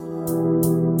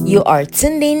You are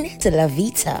tuned in to La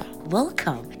Vita.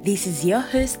 Welcome. This is your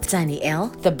host, Danielle,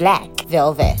 the Black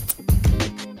Velvet.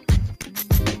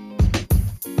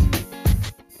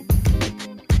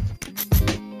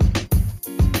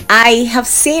 I have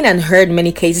seen and heard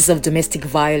many cases of domestic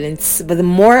violence, but the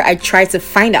more I try to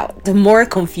find out, the more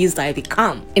confused I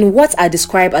become in what I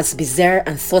describe as bizarre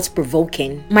and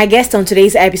thought-provoking. My guest on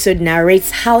today's episode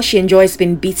narrates how she enjoys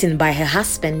being beaten by her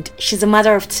husband. She's a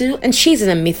mother of 2 and she's in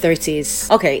her mid-30s.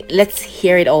 Okay, let's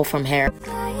hear it all from her.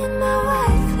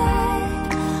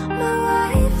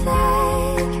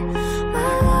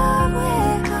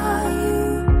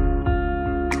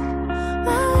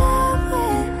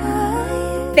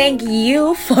 Thank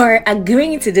you for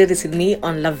agreeing to do this with me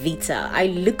on La Vita. I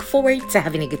look forward to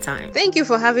having a good time. Thank you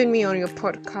for having me on your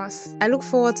podcast. I look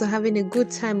forward to having a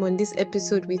good time on this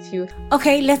episode with you.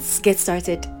 Okay, let's get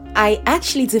started. I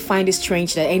actually do find it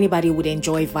strange that anybody would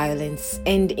enjoy violence.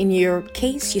 And in your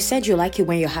case, you said you like it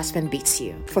when your husband beats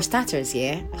you. For starters,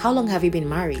 yeah? How long have you been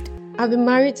married? I've been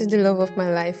married to the love of my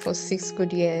life for 6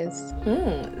 good years.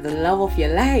 The love of your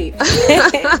life.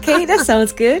 Okay, that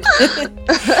sounds good.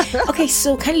 Okay,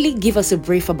 so kindly give us a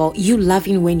brief about you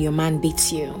loving when your man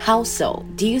beats you. How so?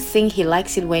 Do you think he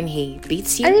likes it when he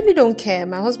beats you? I really don't care.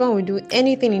 My husband will do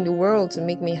anything in the world to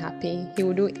make me happy. He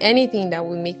will do anything that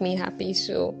will make me happy.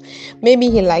 So maybe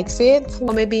he likes it,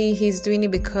 or maybe he's doing it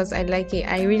because I like it.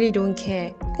 I really don't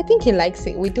care. I think he likes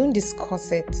it. We don't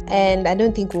discuss it, and I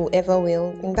don't think we'll ever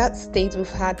will. In that state, we've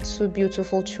had 2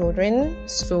 beautiful children,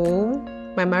 so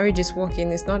my marriage is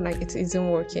working. It's not like it isn't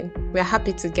working. We're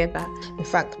happy together. In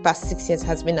fact, past 6 years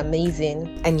has been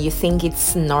amazing. And you think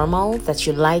it's normal that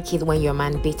you like it when your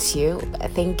man beats you?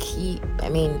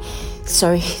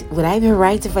 Sorry, would I be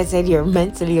right if I said you're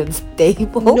mentally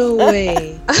unstable? No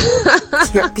way.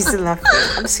 You're busy laughing.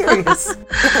 I'm serious.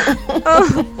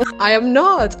 I am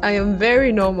not. I am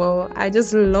very normal. I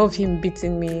just love him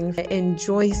beating me. I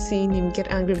enjoy seeing him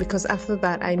get angry because after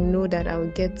that, I know that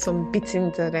I'll get some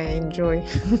beatings that I enjoy.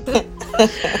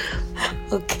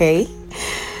 Okay.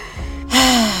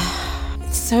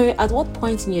 So, at what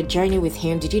point in your journey with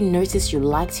him did you notice you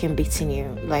liked him beating you?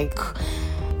 Like,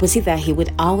 was it that he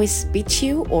would always beat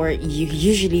you, or you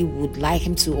usually would like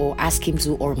him to, or ask him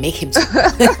to, or make him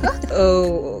to?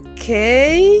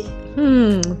 Okay.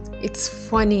 It's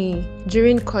funny.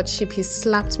 During courtship, he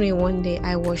slapped me one day.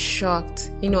 I was shocked.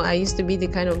 I used to be the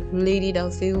kind of lady that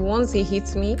would say, once he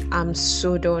hits me, I'm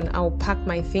so done. I'll pack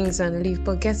my things and leave.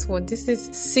 But guess what? This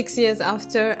is 6 years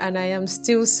after, and I am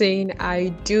still saying I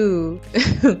do.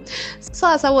 So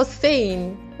as I was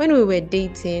saying, when we were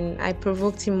dating, I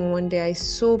provoked him one day. I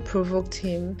so provoked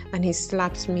him, and he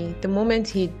slapped me. The moment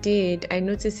he did, I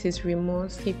noticed his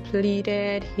remorse. He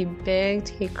pleaded, he begged,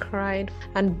 he cried,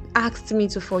 and asked me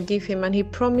to forgive him. And he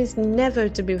promised never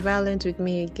to be violent with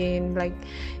me again. Like,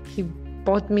 he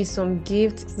bought me some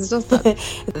gifts. It's just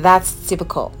That's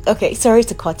typical. Okay, sorry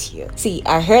to cut you. See,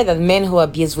 I heard that men who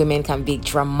abuse women can be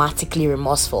dramatically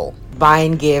remorseful,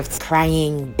 buying gifts,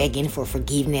 crying, begging for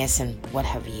forgiveness, and what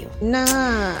have you.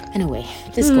 Nah. Anyway,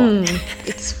 let's go on.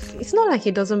 It's not like he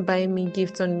doesn't buy me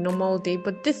gifts on a normal day,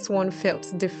 but this one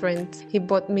felt different. He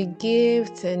bought me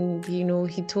gifts, and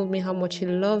he told me how much he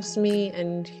loves me,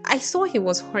 and I saw he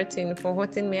was hurting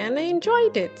me, and I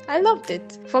enjoyed it. I loved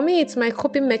it. For me, it's my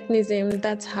coping mechanism.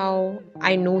 That's how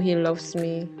I know he loves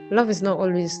me. Love is not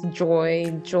always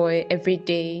joy every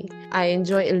day. I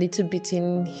enjoy a little bit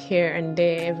in here and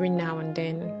there every now and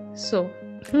then. So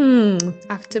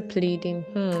after pleading,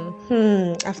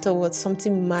 afterwards,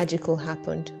 something magical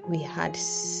happened. We had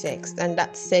sex, and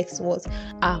that sex was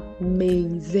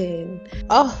amazing.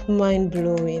 Oh,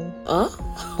 mind-blowing.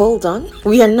 Hold on.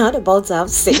 We are not about to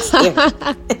have sex here.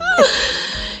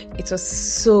 It was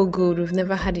so good. We've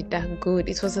never had it that good.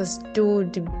 It was as though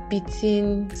the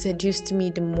beating seduced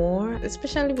me the more,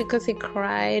 especially because he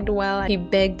cried while he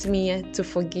begged me to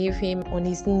forgive him on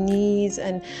his knees,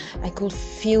 and I could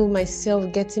feel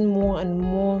myself getting more and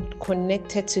more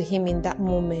connected to him in that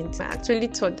moment. I actually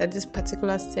thought that this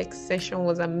particular sex session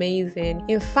was amazing.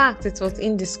 In fact, it was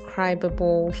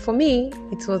indescribable. For me,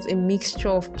 it was a mixture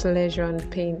of pleasure and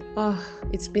pain.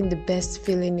 It's been the best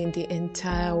feeling in the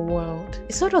entire world.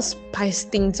 It sort of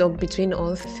spiced things up between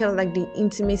us. I felt like the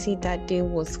intimacy that day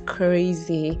was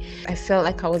crazy. I felt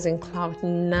like I was in cloud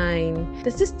 9.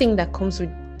 There's this thing that comes with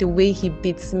the way he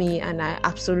beats me, and I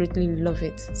absolutely love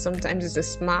it. Sometimes it's a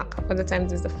smack, other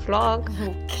times it's a flog,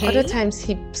 other times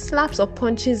he slaps or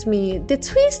punches me. The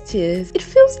twist is, it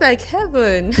feels like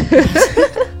heaven.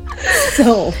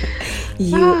 So,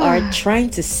 you are trying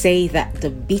to say that the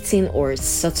beating or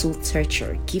subtle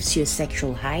torture gives you a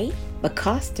sexual high?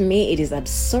 Because to me, it is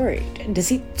absurd.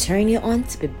 Does it turn you on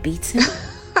to be beaten?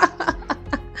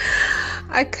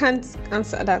 I can't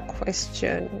answer that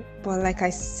question. But like I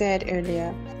said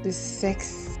earlier, the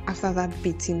sex after that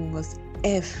beating was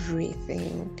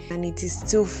everything, and it is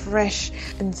still fresh.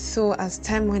 And so as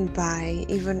time went by,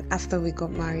 even after we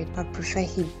got married, I prefer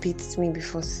he beats me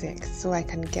before sex so I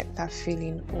can get that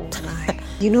feeling. Oh my,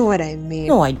 you know what I mean?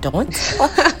 No, I don't.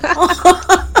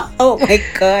 Oh my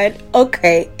god.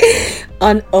 Okay,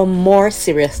 on a more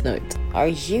serious note, are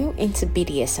you into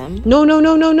BDSM?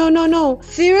 No.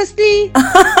 Seriously?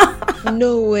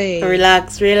 No way.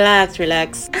 Relax.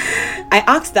 I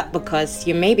asked that because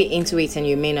you may be into it and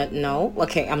you may not know.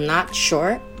 Okay, I'm not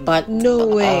sure, but no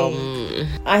way.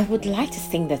 I would like to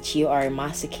think that you are a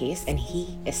masochist and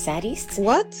he a sadist.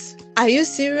 What? Are you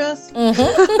serious?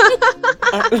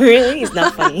 Really? It's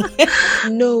not funny.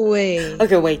 No way.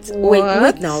 Okay, wait.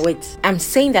 I'm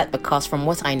saying that because from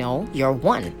what I know, you're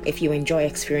one. If you enjoy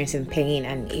experiencing pain,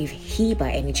 and if he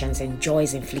by any chance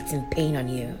enjoys inflicting pain on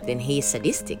you, then he is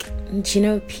sadistic. And you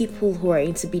know, people who are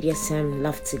into BDSM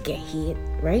love to get hit,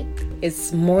 right?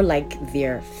 It's more like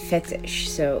their fetish.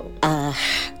 So, I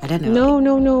don't know.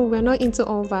 No, we're not into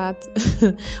all that.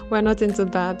 We're not into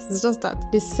that. It's just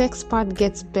that the sex part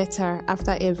gets better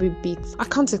after every beat. I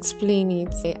can't explain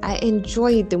it. I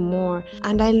enjoy it the more,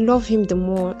 and I love him the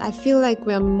more. I feel like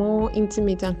we're more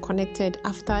intimate and connected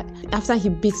after he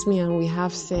beats me and we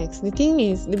have sex. The thing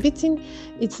is, the beating,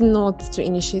 it's not to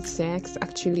initiate sex.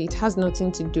 Actually, it has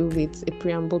nothing to do with a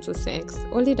preamble to sex.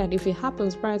 Only that if it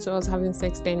happens prior to us having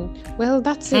sex, then, well,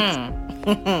 that's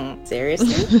it.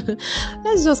 Seriously?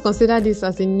 Let's just consider this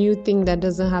as a new thing that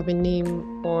doesn't have a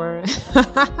name, or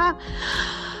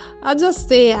I'll just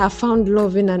say I found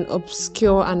love in an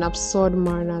obscure and absurd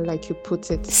manner, like you put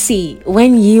it. See,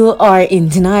 when you are in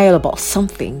denial about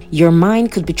something, your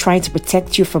mind could be trying to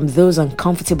protect you from those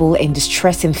uncomfortable and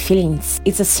distressing feelings.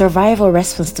 It's a survival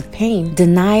response to pain.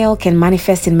 Denial can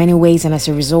manifest in many ways, and as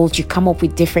a result, you come up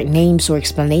with different names or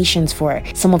explanations for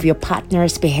some of your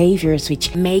partner's behaviors,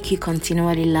 which make you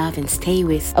continually love and stay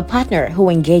with a partner who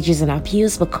engages in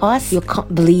abuse because you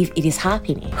can't believe it is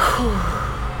happening.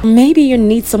 Maybe you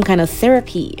need some kind of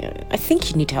therapy. I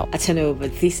think you need help. I don't know,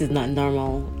 but this is not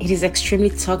normal. It is extremely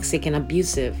toxic and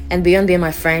abusive. And beyond being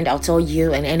my friend, I'll tell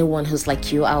you and anyone who's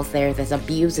like you out there that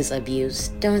abuse is abuse.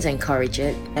 Don't encourage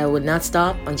it. I would not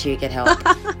stop until you get help.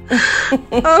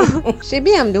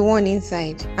 Shebi, I'm the one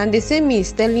inside, and they say me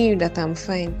is telling you that I'm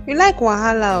fine. You like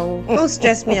wahala, oh. Don't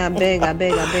stress me, I beg,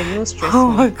 no stress. Oh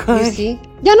my god. You see?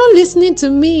 You're not listening to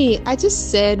me. I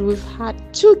just said we've had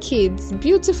 2 kids,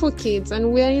 beautiful kids,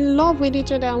 and we're in love with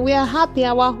each other and we are happy.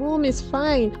 Our home is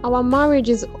fine. Our marriage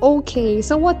is okay.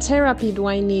 So what therapy do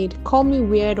I need? Call me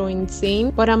weird or insane,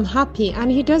 but I'm happy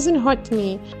and he doesn't hurt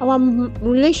me. Our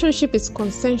relationship is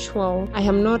consensual. I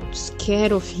am not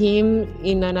scared of him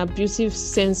in an abusive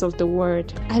sense of the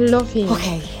word. I love him.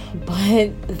 Okay,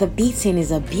 but the beating is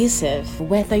abusive.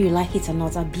 Whether you like it or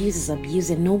not, abuse is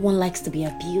abuse, and no one likes to be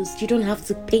abused. You don't have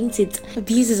to paint it.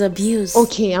 Abuse is abuse.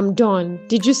 Okay, I'm done.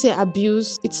 Did you say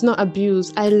abuse? It's not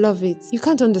abuse. I love it. You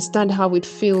can't understand how it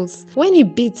feels. When he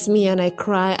beats me and I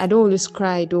cry, I don't always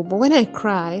cry though, but when I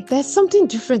cry, there's something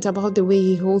different about the way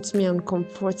he holds me and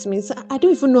comforts me. So I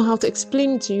don't even know how to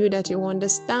explain it to you that you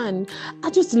understand. I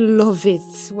just love it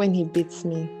when he beats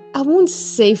me. I won't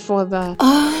say further.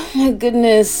 Oh my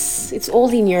goodness. It's all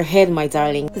in your head, my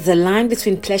darling. The line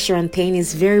between pleasure and pain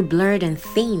is very blurred and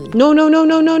thin. No.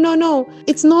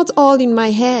 It's not all in my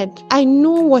head. I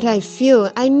know what I feel.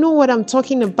 I know what I'm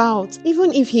talking about.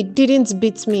 Even if he didn't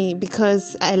beat me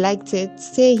because I liked it,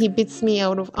 say he beats me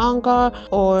out of anger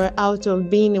or out of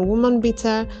being a woman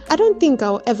beater, I don't think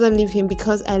I'll ever leave him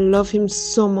because I love him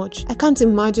so much. I can't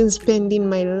imagine spending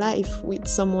my life with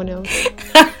someone else.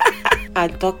 I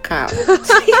talk out.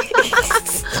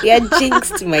 You're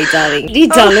jinxed, my darling.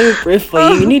 Let me pray for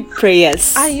you. You need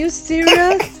prayers. Are you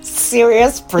serious?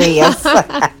 Serious prayers.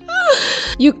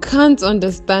 You can't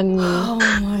understand me. Oh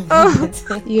my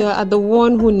god. You are the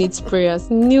one who needs prayers.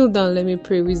 Kneel down, let me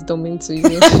pray wisdom into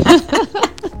you.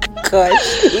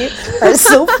 Gosh, you are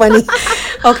so funny.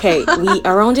 Okay, we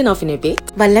are rounding off in a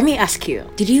bit, but let me ask you,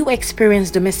 did you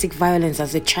experience domestic violence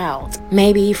as a child?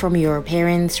 Maybe from your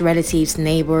parents, relatives,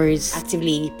 neighbors,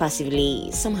 actively,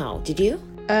 passively, somehow, did you?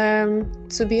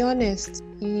 To be honest,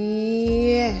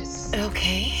 yes.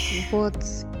 Okay. But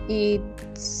it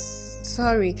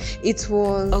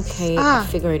was... Okay, I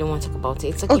figure you don't want to talk about it.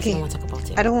 It's okay if you don't want to talk about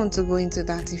it. I don't want to go into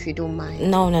that if you don't mind.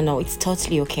 No, it's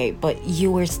totally okay, but you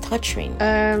were stuttering.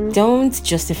 Don't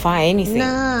justify anything.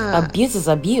 Nah. Abuse is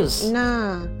abuse.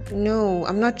 Nah. No,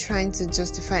 I'm not trying to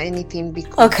justify anything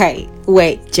because... Okay,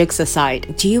 wait, jokes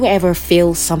aside, do you ever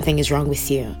feel something is wrong with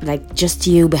you? Like just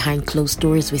you behind closed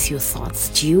doors with your thoughts?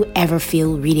 Do you ever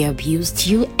feel really abused?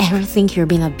 Do you ever think you're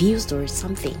being abused or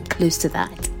something close to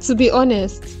that? To be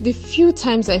honest, the few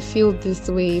times I feel this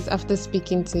way is after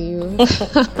speaking to you.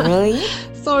 Really?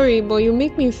 Sorry, but you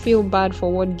make me feel bad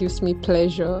for what gives me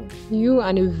pleasure. You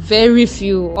and a very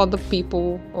few other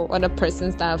people or other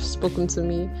persons that have spoken to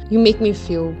me, you make me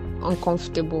feel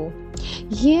uncomfortable.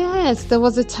 Yes, there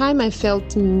was a time I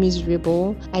felt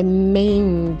miserable. I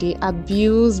mean, the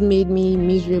abuse made me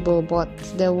miserable, but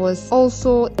there was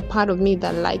also a part of me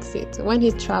that likes it. When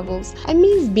he travels, I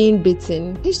miss being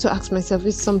beaten. I used to ask myself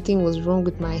if something was wrong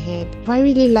with my head. Do I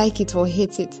really like it or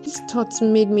hate it? These thoughts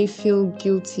made me feel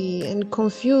guilty and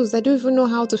confused. I don't even know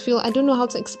how to feel. I don't know how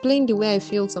to explain the way I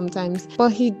feel sometimes.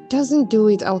 But he doesn't do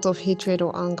it out of hatred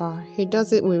or anger. He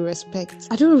does it with respect.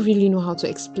 I don't really know how to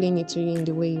explain it to you in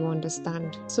the way you understand.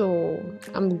 So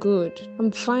I'm good.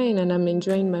 I'm fine and I'm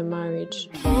enjoying my marriage.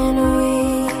 Can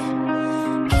we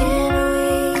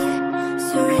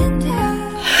surrender?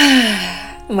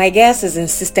 My guest is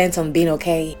insistent on being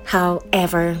okay.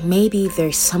 However, maybe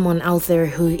there's someone out there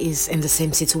who is in the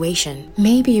same situation.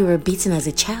 Maybe you were beaten as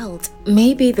a child.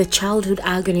 Maybe the childhood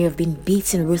agony of being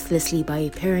beaten ruthlessly by a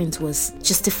parent was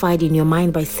justified in your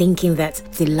mind by thinking that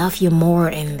they love you more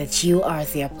and that you are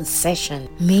their possession.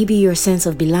 Maybe your sense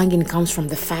of belonging comes from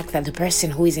the fact that the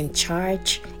person who is in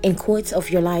charge, in quotes, of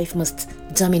your life must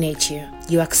dominate you.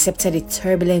 You accepted a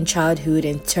turbulent childhood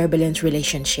and turbulent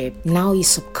relationship. Now you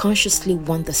subconsciously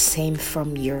want the same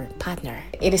from your partner.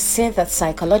 It is said that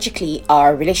psychologically,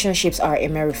 our relationships are a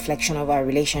mere reflection of our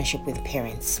relationship with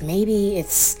parents. Maybe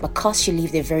it's because you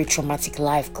lived a very traumatic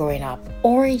life growing up,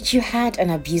 or you had an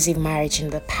abusive marriage in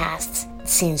the past.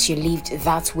 Since you lived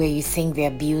that way, you think the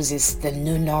abuse is the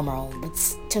new normal, but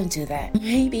don't do that.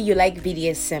 Maybe you like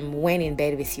BDSM when in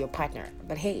bed with your partner,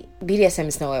 but hey, BDSM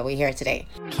is not why we're here today.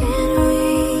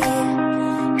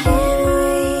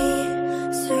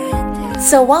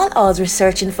 So while I was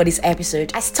researching for this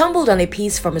episode, I stumbled on a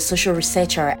piece from a social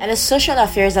researcher and a social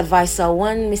affairs advisor,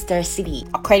 one Mr. Sidi.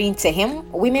 According to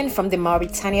him, women from the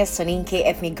Mauritania Soninke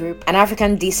ethnic group and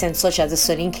African descent such as the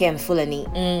Soninke and Fulani,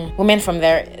 women from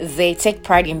there, they take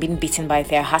pride in being beaten by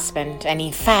their husband, and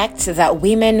in fact that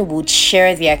women would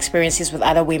share their experiences with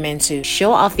other women to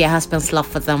show off their husband's love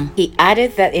for them. He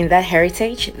added that in that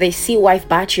heritage, they see wife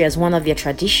battery as one of their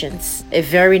traditions, a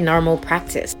very normal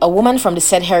practice. A woman from the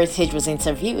said heritage was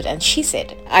interviewed and she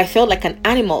said, "I felt like an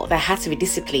animal that had to be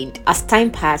disciplined. As time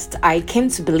passed, I came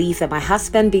to believe that my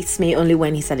husband beats me only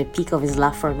when he's at the peak of his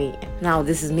love for me." Now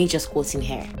this is me just quoting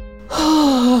her.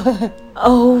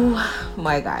 Oh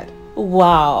my god.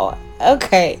 Wow.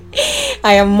 Okay,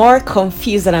 I am more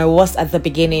confused than I was at the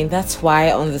beginning. That's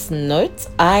why on this note,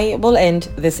 I will end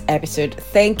this episode.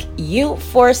 Thank you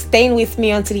for staying with me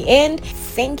until the end.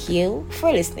 Thank you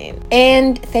for listening.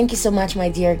 And thank you so much, my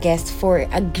dear guest, for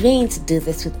agreeing to do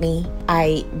this with me.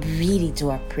 I really do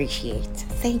appreciate it.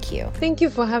 Thank you. Thank you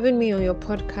for having me on your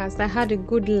podcast. I had a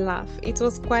good laugh. It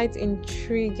was quite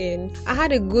intriguing. I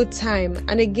had a good time.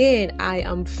 And again, I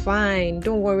am fine.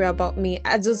 Don't worry about me.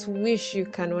 I just wish you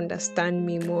can understand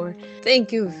me more.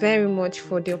 Thank you very much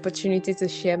for the opportunity to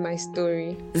share my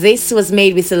story. This was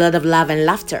made with a lot of love and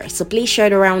laughter. So please share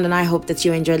it around, and I hope that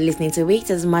you enjoyed listening to it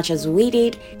as much as we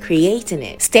did creating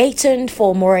it. Stay tuned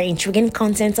for more intriguing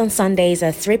content on Sundays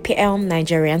at 3 p.m.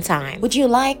 Nigerian time. Would you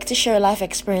like to share a life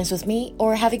experience with me,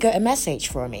 or have you got a message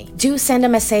for me? Do send a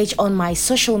message on my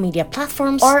social media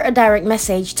platforms or a direct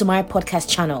message to my podcast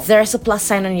channel. There's a plus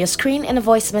sign on your screen and a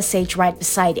voice message right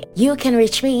beside it. You can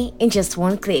reach me in just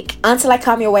one click. Until I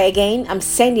come your way again, I'm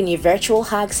sending you virtual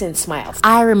hugs and smiles.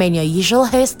 I remain your usual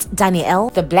host, Danielle,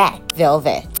 the Black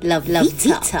Velvet. Love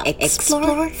Vita.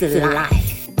 Explore the life.